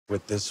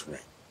with this ring,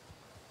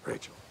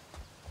 Rachel.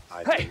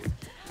 Hey!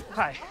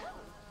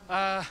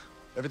 Hi.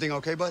 Everything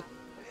okay, bud?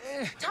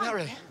 Not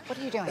really. What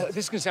are you doing? This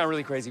is gonna sound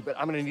really crazy, but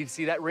I'm gonna need to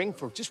see that ring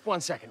for just 1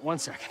 second. 1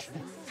 second.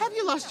 Have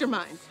you lost your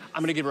mind?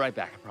 I'm gonna give it right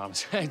back, I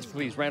promise.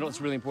 Please, Randall,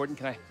 it's really important.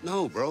 Can I?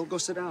 No, bro. Go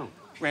sit down.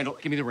 Randall,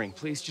 give me the ring,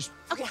 please. Just.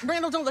 Okay,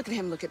 Randall, don't look at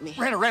him. Look at me.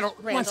 Randall,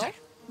 1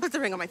 second. Put the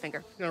ring on my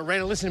finger. No,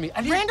 Randall, listen to me.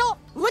 Randall,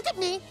 look at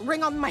me.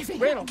 Ring on my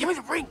finger. Randall, give me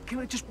the ring. Give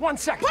me just 1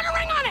 second. Put a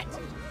ring on it!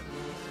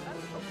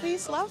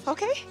 Please, love,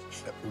 okay?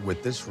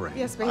 With this ring.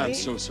 Yes, baby. I'm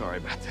so sorry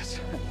about this.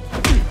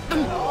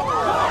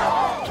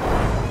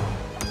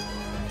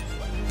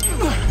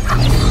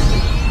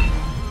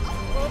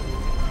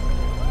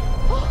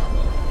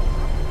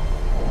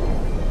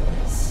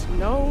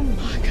 No,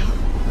 my God.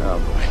 Oh,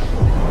 boy.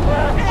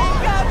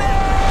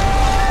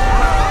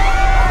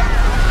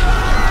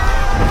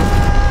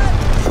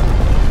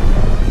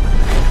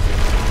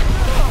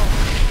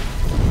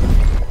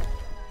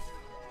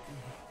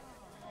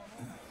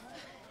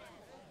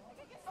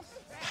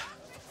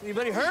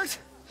 Anybody hurt?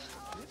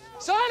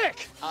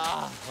 Sonic!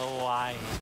 Hawaii.